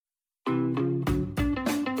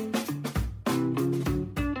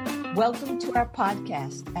Welcome to our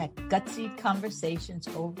podcast at Gutsy Conversations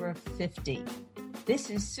Over 50. This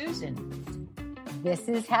is Susan. This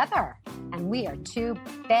is Heather, and we are two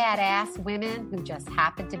badass women who just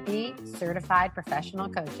happen to be certified professional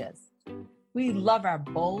coaches. We love our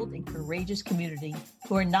bold and courageous community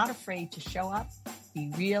who are not afraid to show up,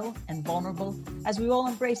 be real and vulnerable as we all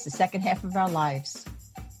embrace the second half of our lives.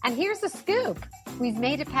 And here's the scoop. We've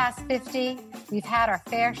made it past 50. We've had our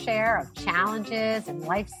fair share of challenges and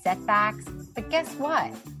life setbacks. But guess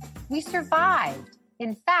what? We survived.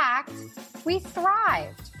 In fact, we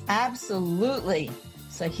thrived. Absolutely.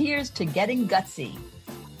 So here's to getting gutsy.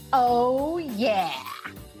 Oh, yeah.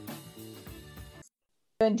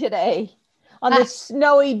 Today on this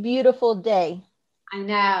snowy, beautiful day. I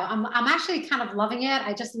know. I'm actually kind of loving it.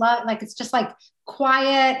 I just love, it's just like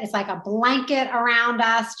quiet. It's like a blanket around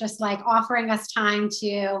us, just like offering us time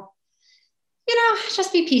to,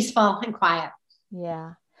 just be peaceful and quiet.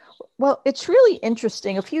 Yeah. Well, it's really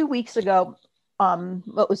interesting. A few weeks ago,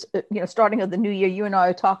 starting of the new year, you and I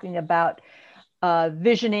are talking about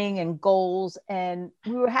visioning and goals. And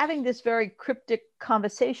we were having this very cryptic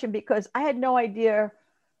conversation because I had no idea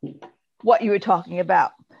what you were talking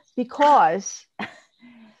about, because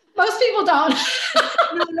most people don't.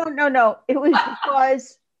 No. It was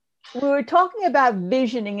because we were talking about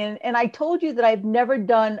visioning, and I told you that I've never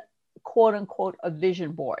done, quote unquote, a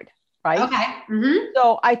vision board, right? Okay. Mm-hmm.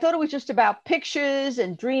 So I thought it was just about pictures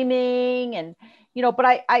and dreaming and,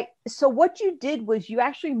 but so what you did was you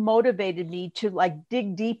actually motivated me to like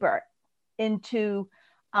dig deeper into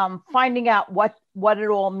finding out what it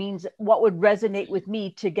all means, what would resonate with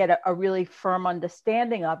me to get a really firm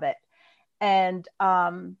understanding of it. And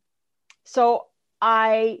so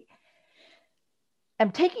I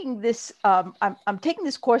am taking this, I'm taking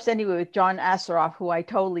this course anyway with John Assaraf, who I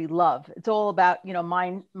totally love. It's all about,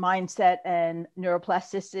 mindset and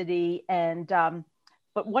neuroplasticity. And,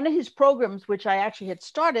 but one of his programs, which I actually had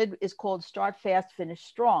started, is called Start Fast, Finish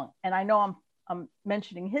Strong. And I know I'm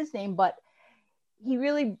mentioning his name, but he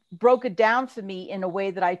really broke it down for me in a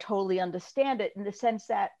way that I totally understand it, in the sense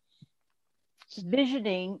that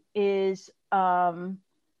visioning is,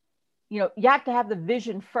 you have to have the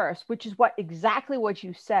vision first, which is exactly what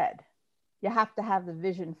you said. You have to have the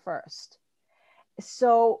vision first.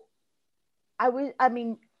 So I've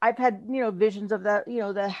had, visions of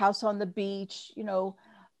the house on the beach,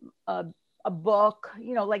 a book,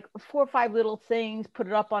 like 4 or 5 little things, put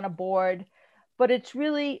it up on a board. But it's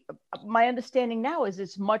really, my understanding now is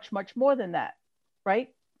it's much, much more than that,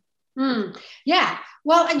 right? Yeah.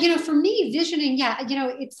 Well, for me, visioning,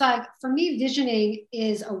 it's like, for me, visioning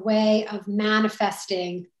is a way of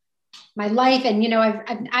manifesting my life. And,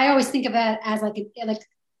 I always think of it as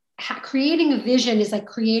creating a vision is like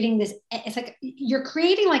creating this, it's like you're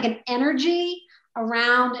creating like an energy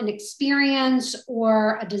around an experience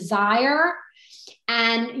or a desire.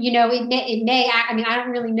 And, it may, I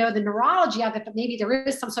don't really know the neurology of it, but maybe there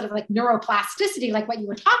is some sort of like neuroplasticity, like what you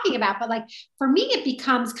were talking about. But like, for me, it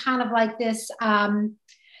becomes kind of like this,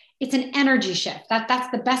 it's an energy shift. That's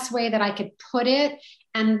the best way that I could put it.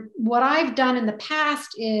 And what I've done in the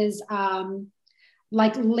past is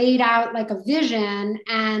like laid out like a vision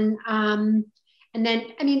and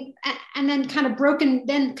then kind of broken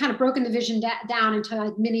the vision down into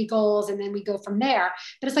like mini goals. And then we go from there.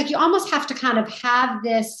 But it's like, you almost have to kind of have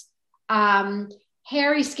this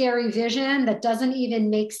hairy, scary vision that doesn't even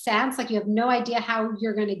make sense. Like, you have no idea how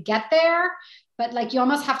you're going to get there, but like, you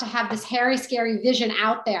almost have to have this hairy, scary vision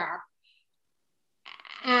out there.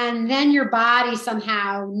 And then your body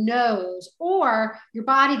somehow knows, or your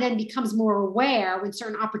body then becomes more aware when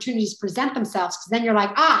certain opportunities present themselves. Because then you're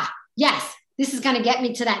like, yes, this is going to get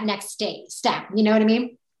me to that next step. You know what I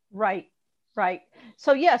mean? Right.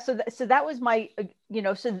 So yeah, so that was my,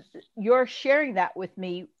 so you're sharing that with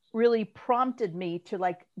me really prompted me to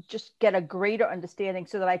like just get a greater understanding,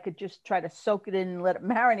 so that I could just try to soak it in and let it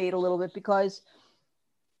marinate a little bit. Because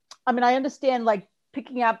I understand like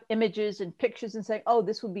picking up images and pictures and saying, oh,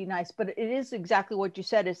 this would be nice. But it is exactly what you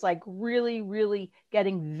said. It's like really, really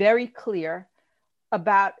getting very clear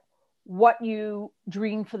about what you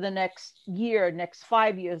dream for the next year, next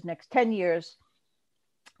 5 years, next 10 years,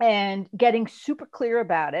 and getting super clear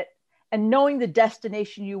about it and knowing the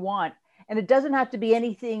destination you want. And it doesn't have to be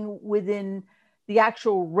anything within the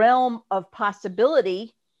actual realm of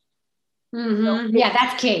possibility. Mm-hmm. Yeah,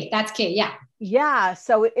 that's key. Yeah. Yeah.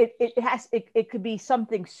 So it could be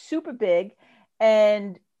something super big.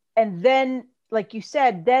 And then, like you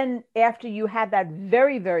said, then after you have that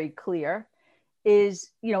very, very clear, is,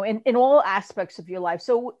 in all aspects of your life.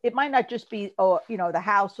 So it might not just be, the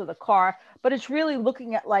house or the car, but it's really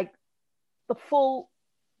looking at like the full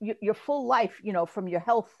your full life, from your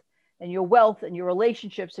health and your wealth and your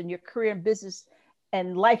relationships and your career and business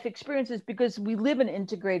and life experiences, because we live an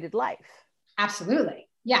integrated life. Absolutely.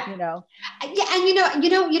 Yeah. Yeah.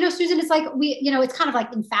 And Susan, it's like it's kind of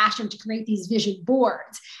like in fashion to create these vision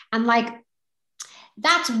boards. And like,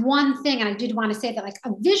 that's one thing. And I did want to say that like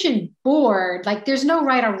a vision board, like there's no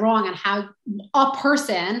right or wrong on how a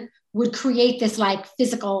person would create this like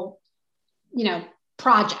physical,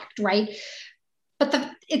 project, right? But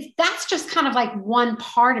that's just kind of like one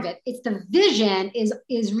part of it. It's the vision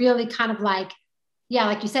is really kind of like, yeah,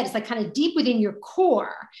 like you said, it's like kind of deep within your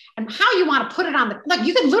core and how you want to put it on like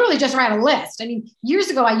you could literally just write a list. I mean, years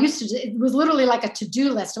ago, it was literally like a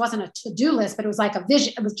to-do list. It wasn't a to-do list, but it was like a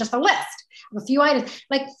vision. It was just a list of a few items.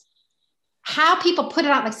 Like how people put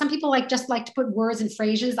it on, like some people just like to put words and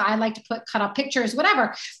phrases. I like to cut up pictures,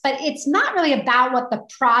 whatever, but it's not really about what the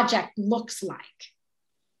project looks like.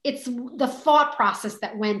 It's the thought process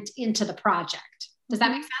that went into the project. Does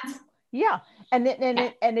that make sense? Yeah. And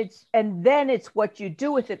then it's what you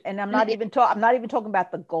do with it. And I'm not even talking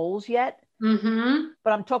about the goals yet, but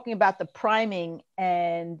I'm talking about the priming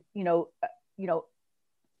and,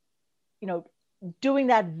 doing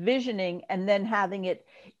that visioning and then having it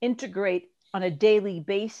integrate on a daily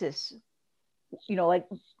basis, like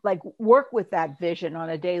work with that vision on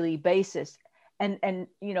a daily basis and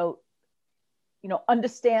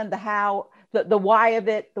understand the how, the why of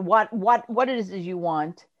it, the what it is you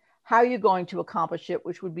want, how you're going to accomplish it,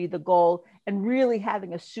 which would be the goal, and really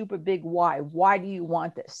having a super big why. Why do you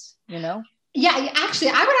want this? Yeah, actually,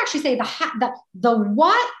 I would actually say the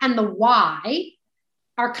what and the why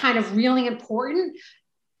are kind of really important.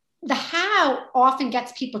 The how often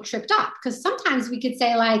gets people tripped up because sometimes we could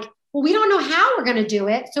say like, well, we don't know how we're going to do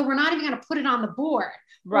it, so we're not even going to put it on the board.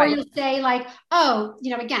 Right. Or you'll say like, oh,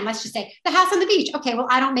 again, let's just say the house on the beach. Okay, well,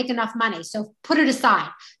 I don't make enough money, so put it aside.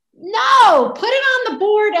 No, put it on the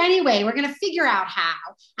board anyway. We're going to figure out how.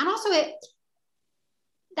 And also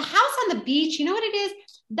the house on the beach, you know what it is?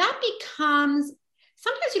 That becomes,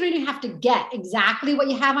 sometimes you don't even have to get exactly what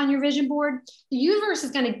you have on your vision board. The universe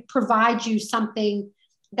is going to provide you something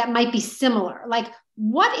that might be similar. Like,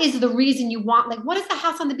 what is the reason you want, like, what does the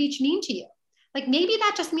house on the beach mean to you? Like, maybe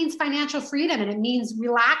that just means financial freedom and it means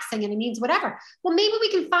relaxing and it means whatever. Well, maybe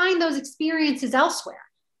we can find those experiences elsewhere.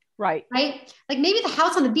 Right. Like maybe the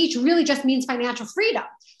house on the beach really just means financial freedom.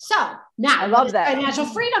 So now I love that. Financial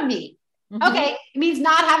freedom mean? Okay. It means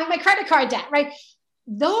not having my credit card debt, right?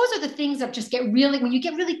 Those are the things that just when you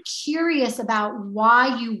get really curious about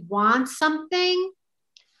why you want something,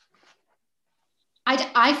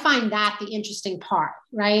 I find that the interesting part,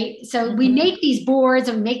 right? So we make these boards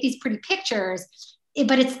and we make these pretty pictures,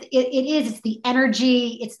 but it's the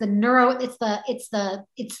energy, it's the neuro, it's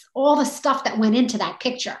all the stuff that went into that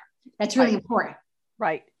picture. That's really important.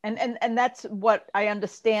 Right. And that's what I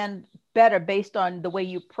understand better based on the way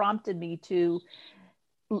you prompted me to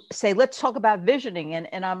say, let's talk about visioning.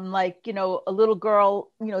 And I'm like, a little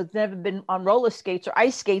girl, has never been on roller skates or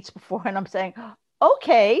ice skates before. And I'm saying,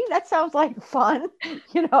 okay, that sounds like fun,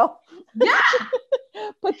 Yeah.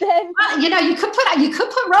 But then, you could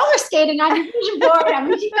put roller skating on your vision board. I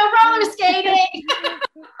mean, you go roller skating.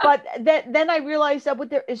 But then I realized that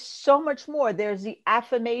there is so much more. There's the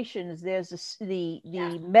affirmations, there's the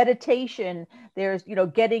meditation, there's,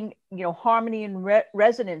 getting, harmony and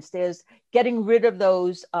resonance. There's getting rid of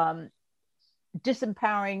those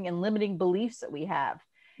disempowering and limiting beliefs that we have,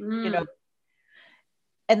 and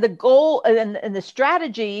the goal and the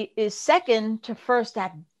strategy is second to first,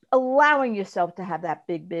 that allowing yourself to have that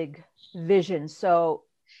big vision. So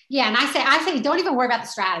yeah, and I say don't even worry about the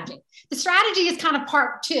strategy. The strategy is kind of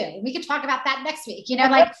part 2. We can talk about that next week.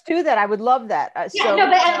 Let's do that. I would love that. But that's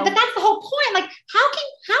the whole point. Like, how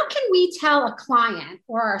can we tell a client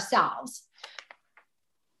or ourselves,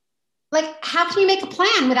 like, how can you make a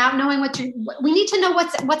plan without knowing we need to know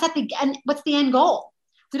what's at the end, what's the end goal.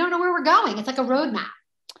 We don't know where we're going. It's like a roadmap.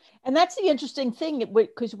 And that's the interesting thing,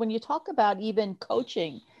 because when you talk about even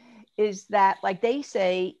coaching, is that, like they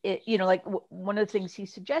say, like one of the things he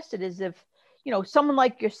suggested is if, someone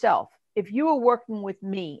like yourself, if you were working with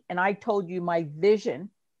me and I told you my vision,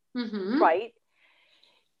 right,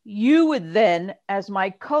 you would then, as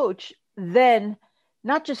my coach, then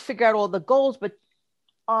not just figure out all the goals, but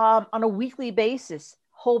on a weekly basis,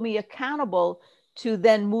 hold me accountable to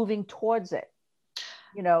then moving towards it,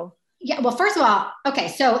 Yeah. Well, first of all, okay.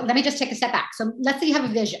 So let me just take a step back. So let's say you have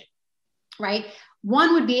a vision, right?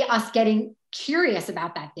 One would be us getting curious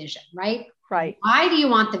about that vision, right? Right. Why do you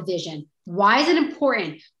want the vision? Why is it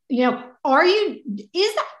important?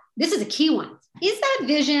 This is a key one. Is that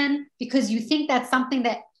vision because you think that's something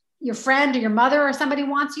that your friend or your mother or somebody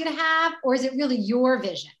wants you to have, or is it really your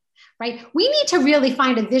vision, right? We need to really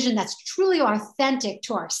find a vision that's truly authentic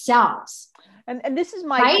to ourselves. And this is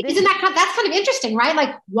my, right? Isn't that's kind of interesting, right?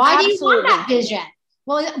 Like, why do you want that vision?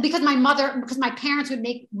 Well, because my parents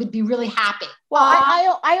would be really happy. Well,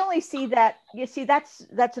 I only see that, you see, that's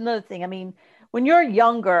another thing. I mean, when you're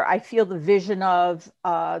younger, I feel the vision of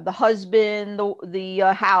the husband,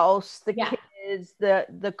 the house, the kids,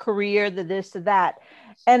 the career, the this, the that.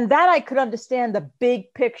 And that I could understand the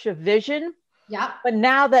big picture vision. Yeah. But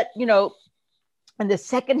now that, you know, in the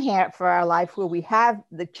second half for our life, where we have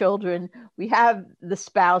the children, we have the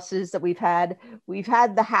spouses that we've had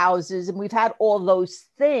the houses, and we've had all those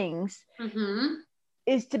things,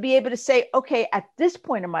 is to be able to say, okay, at this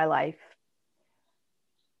point in my life,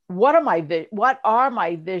 what are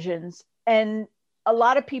my visions? And a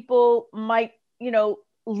lot of people might, you know,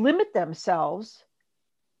 limit themselves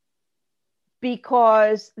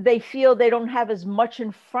because they feel they don't have as much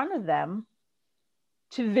in front of them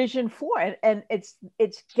to vision for it. And it's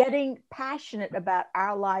getting passionate about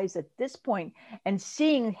our lives at this point and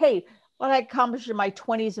seeing, hey, what I accomplished in my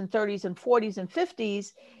 20s and 30s and 40s and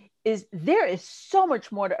 50s is there is so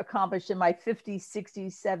much more to accomplish in my 50s,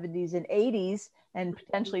 60s, 70s, and 80s, and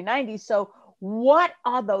potentially 90s. So what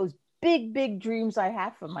are those big dreams I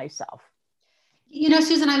have for myself? You know,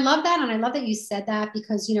 Susan, I love that. And I love that you said that,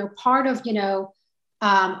 because, you know, part of, you know,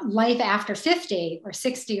 life after 50 or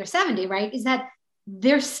 60 or 70, right, is that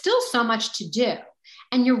there's still so much to do.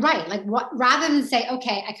 And you're right. Like, rather than say,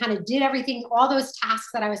 okay, I kind of did everything, all those tasks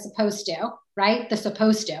that I was supposed to, right?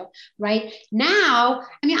 Right now,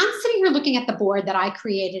 I mean, I'm sitting here looking at the board that I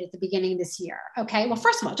created at the beginning of this year. Okay. Well,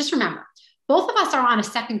 first of all, just remember, both of us are on a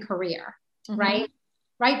second career, right?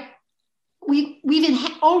 Right. We've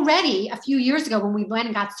already, a few years ago when we went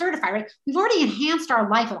and got certified, right? We've already enhanced our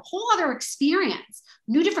life with a whole other experience,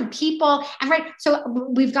 new different people. And right. So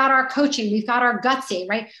we've got our coaching, we've got our gutsy,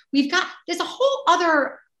 right? There's a whole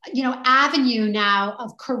other, you know, avenue now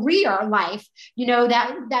of career life, you know,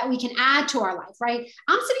 that we can add to our life, right?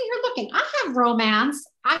 I'm sitting here looking, I have romance.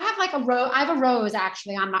 I have like I have a rose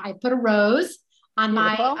actually I put a rose on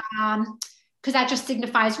Beautiful. My, because that just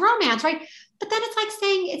signifies romance, right? But then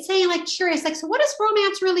it's saying like curious, like, so what does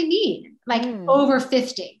romance really mean? Like over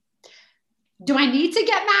 50? Do I need to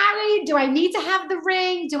get married? Do I need to have the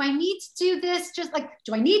ring? Do I need to do this? Just like,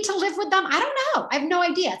 do I need to live with them? I don't know. I have no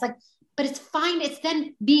idea. It's like, but it's fine. It's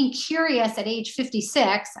then being curious at age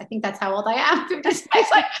 56. I think that's how old I am. 56.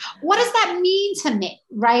 Like, what does that mean to me?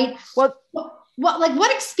 Right. What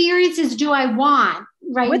experiences do I want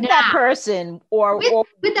right with now? That person or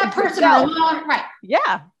with that person alone, right?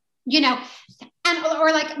 Yeah. You know,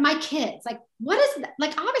 or like my kids, like, what is that?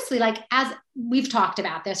 Like, obviously, like, as we've talked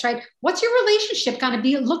about this, right? What's your relationship going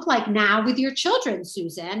to look like now with your children,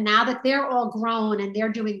 Susan, now that they're all grown and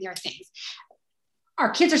they're doing their things?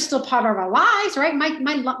 Our kids are still part of our lives, right?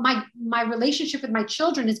 My relationship with my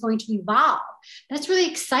children is going to evolve. That's really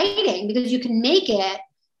exciting because you can make it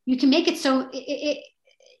so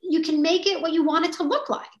you can make it what you want it to look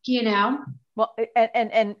like, you know? Well,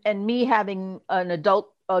 and me having an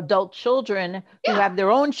adult children who have their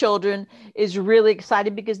own children is really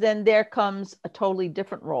exciting, because then there comes a totally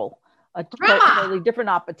different role, totally different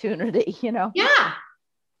opportunity, you know? Yeah,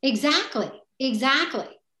 exactly.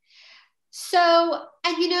 So,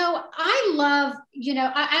 and, you know, I love, you know,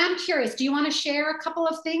 I'm curious, do you want to share a couple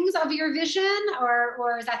of things of your vision,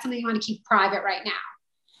 or is that something you want to keep private right now?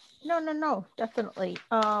 No, definitely.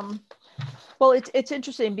 Well, it's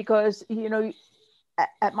interesting because, you know,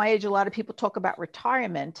 at my age, a lot of people talk about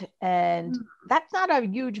retirement, and that's not a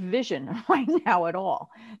huge vision right now at all.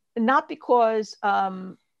 Not because,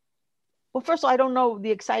 well, first of all, I don't know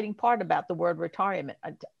the exciting part about the word retirement.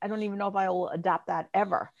 I don't even know if I will adopt that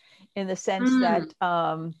ever, in the sense that,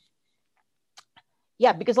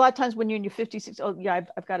 because a lot of times when you're in your 50s,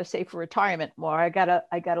 I've got to save for retirement, or I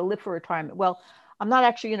gotta live for retirement. Well, I'm not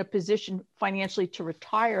actually in a position financially to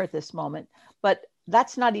retire at this moment, but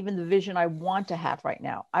that's not even the vision I want to have right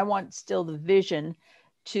now. I want still the vision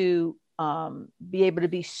to be able to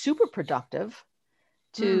be super productive,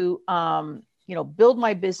 to you know, build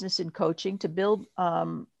my business in coaching, to build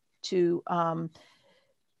to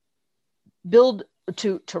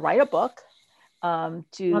write a book,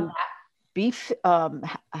 to be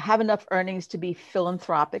have enough earnings to be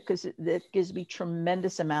philanthropic, because it gives me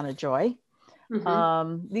tremendous amount of joy.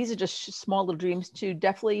 These are just small little dreams. To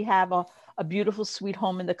definitely have a beautiful, sweet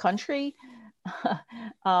home in the country,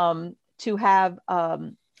 to have a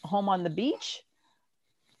home on the beach,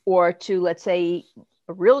 or to, let's say,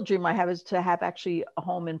 a real dream I have is to have actually a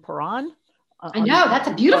home in Paran. I know, that's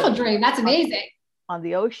a beautiful dream. That's amazing. on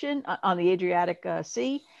the ocean, on the Adriatic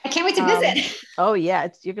Sea. I can't wait to visit. Oh yeah,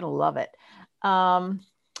 you're gonna love it.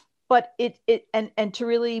 But and to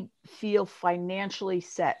really feel financially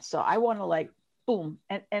set. So I want to like boom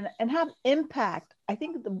and have impact. I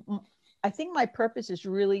think my purpose is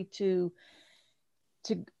really to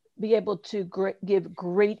be able to give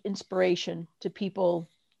great inspiration to people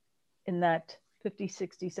in that 50,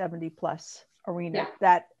 60, 70 plus arena,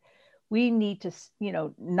 that we need to,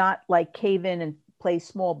 not like cave in and play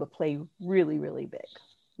small, but play really, really big.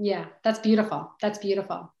 Yeah, that's beautiful. That's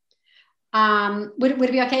beautiful. Would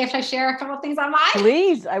it be okay if I share a couple of things on mine?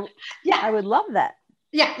 Please. I would love that.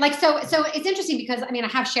 Yeah. Like, so it's interesting because, I mean, I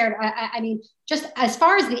have shared, I mean, just as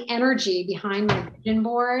far as the energy behind my vision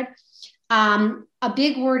board, a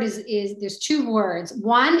big word is there's two words.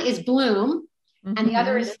 One is bloom, and the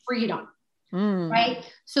other is freedom. Right.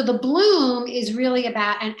 So the bloom is really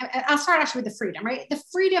about, and I'll start actually with the freedom, right? The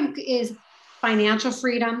freedom is financial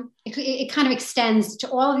freedom. It kind of extends to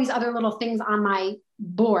all of these other little things on my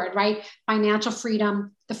board, right? Financial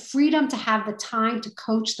freedom, the freedom to have the time to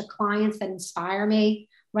coach the clients that inspire me,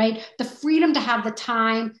 right? The freedom to have the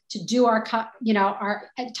time to do our time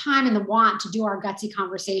and the want to do our gutsy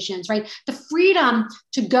conversations, right? The freedom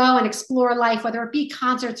to go and explore life, whether it be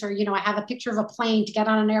concerts or, I have a picture of a plane to get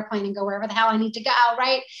on an airplane and go wherever the hell I need to go,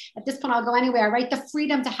 right? At this point, I'll go anywhere, right? The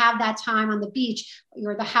freedom to have that time on the beach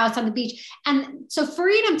or the house on the beach. And so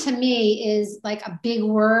freedom to me is like a big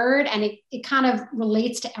word, and it kind of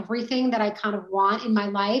relates to everything that I kind of want in my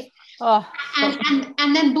life. Oh,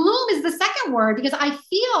 and then bloom is the second word, because I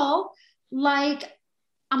feel like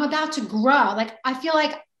I'm about to grow. Like I feel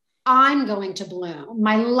like I'm going to bloom.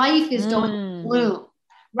 My life is going to bloom,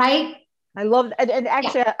 right? I love, and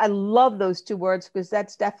actually I love those two words, because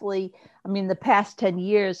that's definitely, I mean, the past 10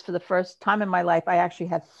 years, for the first time in my life, I actually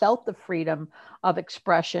have felt the freedom of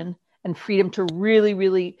expression and freedom to really,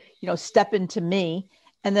 really, step into me.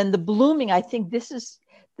 And then the blooming, I think this is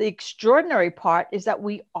the extraordinary part, is that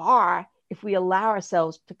we are, if we allow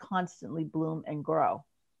ourselves to constantly bloom and grow.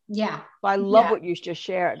 Yeah. So I love what you just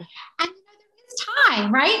shared. And there is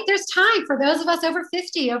time, right? There's time for those of us over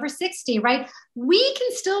 50, over 60, right? We can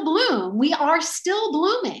still bloom. We are still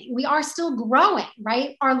blooming. We are still growing,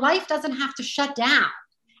 right? Our life doesn't have to shut down.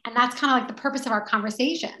 And that's kind of like the purpose of our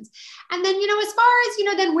conversations. And then, as far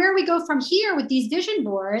as, then where we go from here with these vision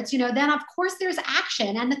boards, then of course there's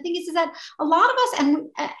action. And the thing is that a lot of us,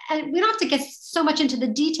 and we don't have to get so much into the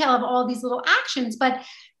detail of all these little actions, but,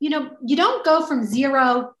 you don't go from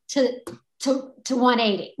 0 to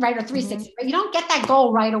 180, right? Or 360, right? You don't get that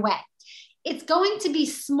goal right away. It's going to be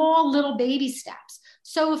small little baby steps.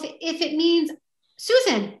 So if it means,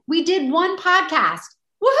 Susan, we did one podcast,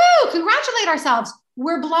 woohoo, congratulate ourselves.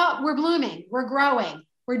 We're blooming, we're growing,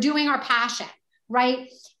 we're doing our passion, right?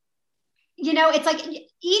 It's like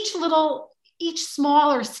each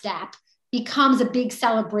smaller step becomes a big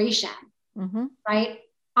celebration, right?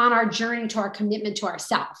 On our journey to our commitment to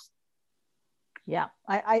ourselves. Yeah.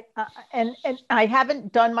 And I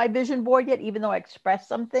haven't done my vision board yet, even though I expressed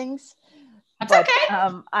some things. That's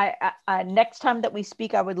okay. I next time that we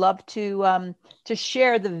speak, I would love to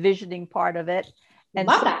share the visioning part of it, and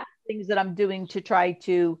love that. Things that I'm doing to try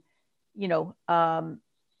to, some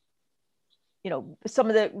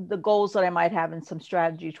of the goals that I might have and some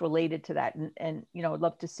strategies related to that. And I'd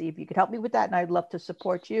love to see if you could help me with that. And I'd love to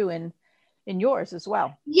support you in yours as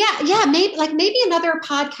well. Yeah. Maybe another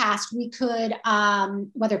podcast we could,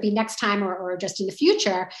 whether it be next time or just in the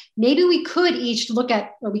future, maybe we could each look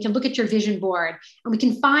at your vision board, and we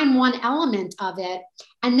can find one element of it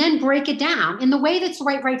and then break it down in the way that's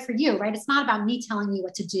right for you, right? It's not about me telling you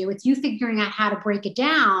what to do. It's you figuring out how to break it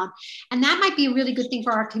down. And that might be a really good thing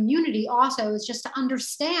for our community also, is just to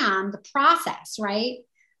understand the process, right?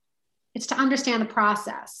 It's to understand the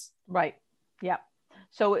process. Right. Yeah.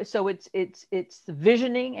 So it's the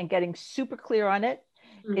visioning and getting super clear on it.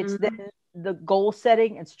 It's then the goal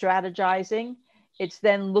setting and strategizing. It's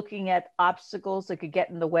then looking at obstacles that could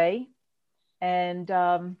get in the way. And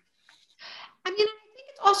I think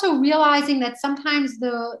it's also realizing that sometimes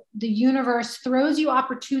the universe throws you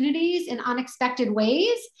opportunities in unexpected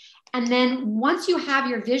ways. And then once you have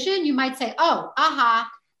your vision, you might say, oh,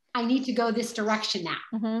 I need to go this direction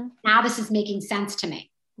now. Now this is making sense to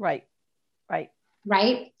me. Right.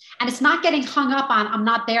 Right. And it's not getting hung up on, I'm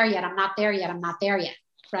not there yet. I'm not there yet. I'm not there yet.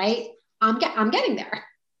 Right. I'm getting there.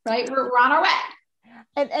 Right. We're on our way.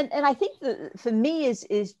 And I think for me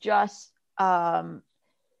is just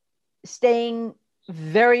staying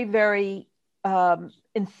very, very,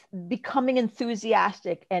 becoming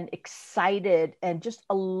enthusiastic and excited, and just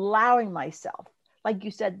allowing myself, like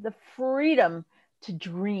you said, the freedom to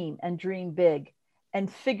dream and dream big.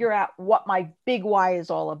 and figure out what my big why is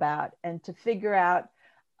all about, and to figure out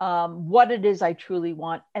what it is I truly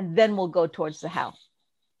want. And then we'll go towards the how.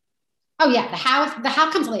 Oh yeah. The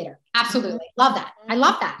how comes later. Absolutely. Mm-hmm. Love that. I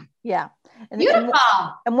love that. Yeah. And, Beautiful.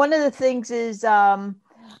 And one of the things is, I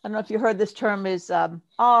don't know if you heard this term, is,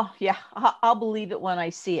 oh yeah, I'll believe it when I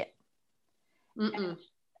see it.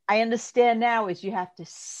 I understand now is you have to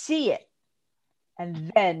see it,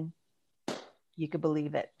 and then you can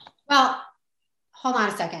believe it. Well, hold on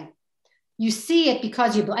a second. You see it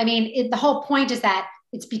because the whole point is that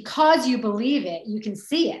it's because you believe it, you can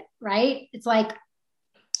see it, right? It's like,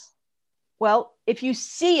 well, if you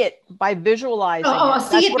see it by visualizing,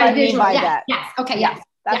 see it by visual. By that. Yes. Okay. Yes.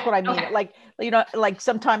 That's what I mean. Okay. Like, like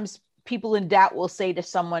sometimes people in doubt will say to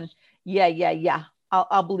someone, yeah,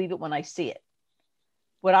 I'll believe it when I see it.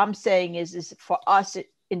 What I'm saying is for us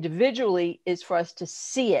individually is for us to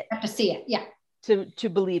see it. Have to see it. Yeah. To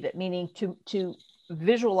believe it, meaning to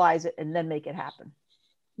visualize it and then make it happen.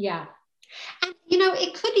 Yeah. And,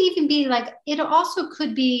 it could even be like, it also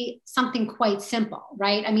could be something quite simple,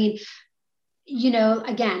 right? I mean,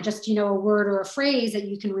 again, just, a word or a phrase that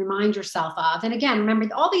you can remind yourself of. And again, remember,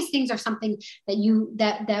 all these things are something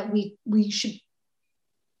that we should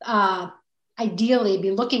ideally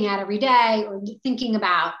be looking at every day or thinking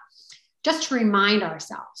about, just to remind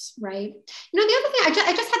ourselves, right? The other thing,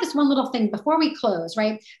 I just had this one little thing before we close,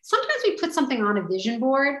 right? Sometimes we put something on a vision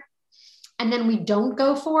board and then we don't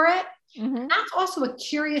go for it. Mm-hmm. That's also a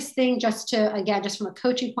curious thing, just from a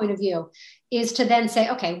coaching point of view, is to then say,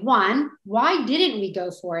 okay, one, why didn't we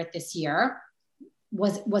go for it this year?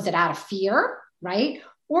 Was it out of fear, right?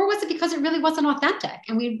 Or was it because it really wasn't authentic?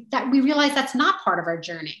 And we realized that's not part of our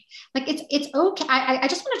journey. Like it's okay. I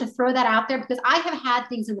just wanted to throw that out there because I have had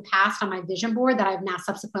things in the past on my vision board that I've now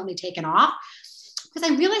subsequently taken off because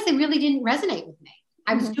I realized they really didn't resonate with me.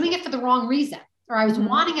 I was doing it for the wrong reason, or I was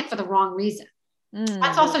wanting it for the wrong reason.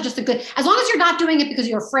 That's also just as long as you're not doing it because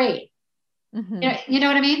you're afraid. You know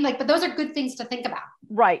what I mean? Like, but those are good things to think about.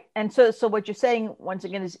 Right. And so what you're saying once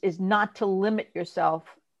again is not to limit yourself,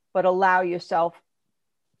 but allow yourself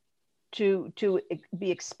to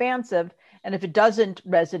be expansive. And if it doesn't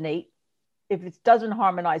resonate, if it doesn't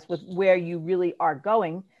harmonize with where you really are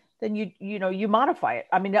going, then you modify it.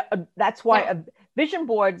 I mean, that's why a vision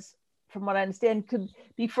boards, from what I understand, could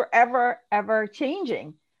be forever, ever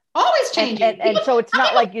changing. Always changing. And so it's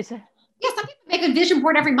not like you said. Yeah, some people make a vision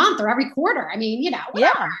board every month or every quarter. I mean,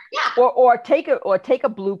 whatever. Yeah. Or take a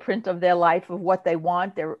blueprint of their life of what they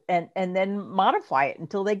want there and then modify it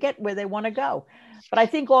until they get where they want to go. But I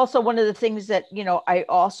think also one of the things that, I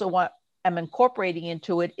also am incorporating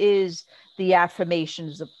into it is the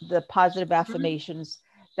affirmations, the positive affirmations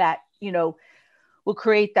that, will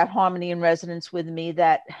create that harmony and resonance with me,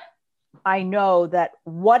 that I know that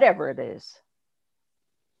whatever it is,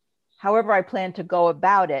 however I plan to go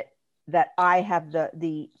about it, that I have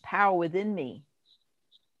the power within me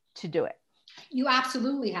to do it. You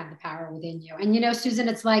absolutely have the power within you. And, Susan,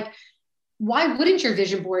 it's like, why wouldn't your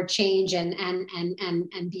vision board change and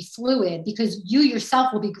be fluid? Because you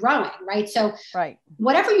yourself will be growing, right? So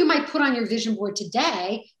whatever you might put on your vision board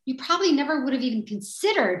today, you probably never would have even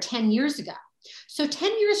considered 10 years ago. So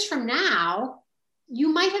 10 years from now,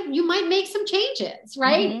 you might make some changes,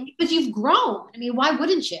 right? Because you've grown. I mean, why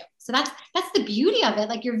wouldn't you? So that's the beauty of it.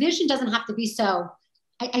 Like, your vision doesn't have to be so.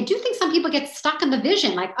 I do think some people get stuck in the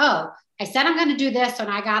vision, like, oh, I said I'm going to do this and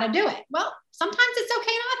I got to do it. Well, sometimes it's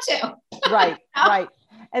okay not to. Right.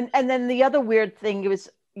 And then the other weird thing was,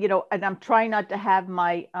 and I'm trying not to have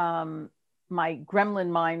my my gremlin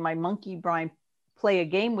mind, my monkey brain play a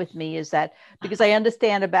game with me, is that because I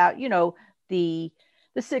understand about, the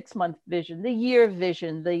 6-month vision, the year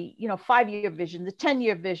vision, the 5-year vision, the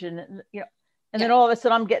 10-year vision, and then all of a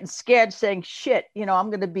sudden I'm getting scared, saying, shit, I'm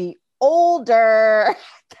going to be older at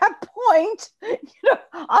that point.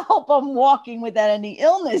 I hope I'm walking without any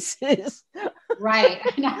illnesses. Right.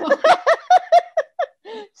 I know.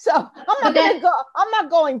 So I'm not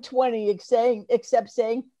going 20 except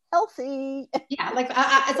saying healthy. Yeah, like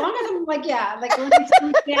as long as I'm like, like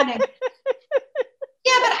understanding.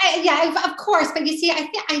 Yeah, but of course. But you see,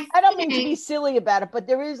 I don't mean to be silly about it, but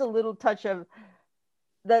there is a little touch of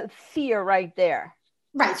the fear right there.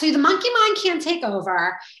 Right. So the monkey mind can't take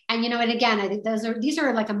over. And, and again, I think these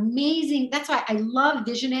are like amazing. That's why I love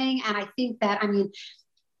visioning. And I think that,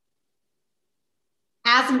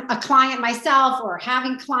 as a client myself or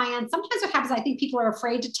having clients, sometimes what happens, I think people are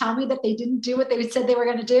afraid to tell me that they didn't do what they said they were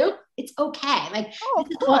going to do. It's okay. Like, of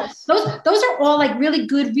course. Those are all like really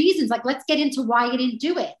good reasons. Like, let's get into why you didn't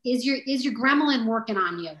do it. Is your gremlin working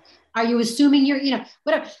on you? Are you assuming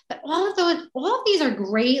whatever? But all of these are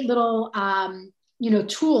great little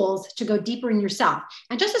tools to go deeper in yourself.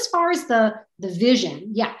 And just as far as the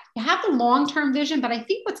vision, yeah, you have the long-term vision, but I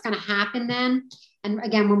think what's going to happen then, and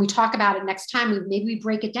again, when we talk about it next time, maybe we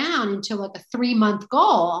break it down into like a 3-month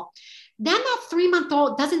goal. Then that 3-month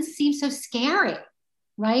goal doesn't seem so scary,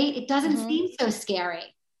 right? It doesn't seem so scary,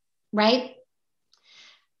 right?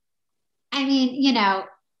 I mean,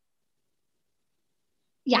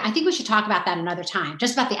 yeah, I think we should talk about that another time,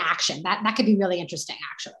 just about the action. That could be really interesting,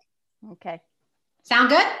 actually. Okay. Sound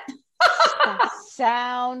good?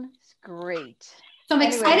 Sounds great. So I'm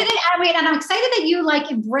excited and I'm excited that you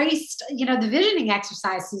like embraced, the visioning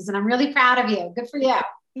exercises, and I'm really proud of you. Good for you.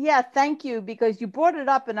 Yeah, thank you, because you brought it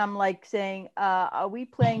up and I'm like saying, are we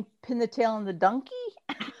playing pin the tail on the donkey?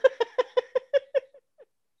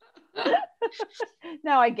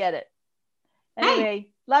 Now I get it. Anyway,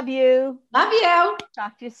 love you. Love you.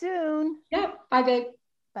 Talk to you soon. Yeah. Bye, babe.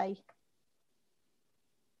 Bye.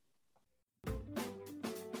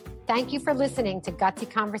 Thank you for listening to Gutsy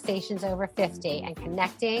Conversations Over 50 and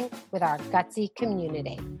connecting with our Gutsy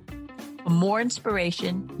community. For more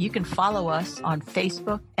inspiration, you can follow us on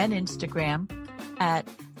Facebook and Instagram at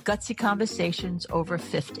Gutsy Conversations Over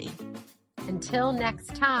 50. Until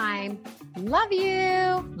next time, love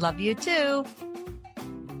you. Love you too.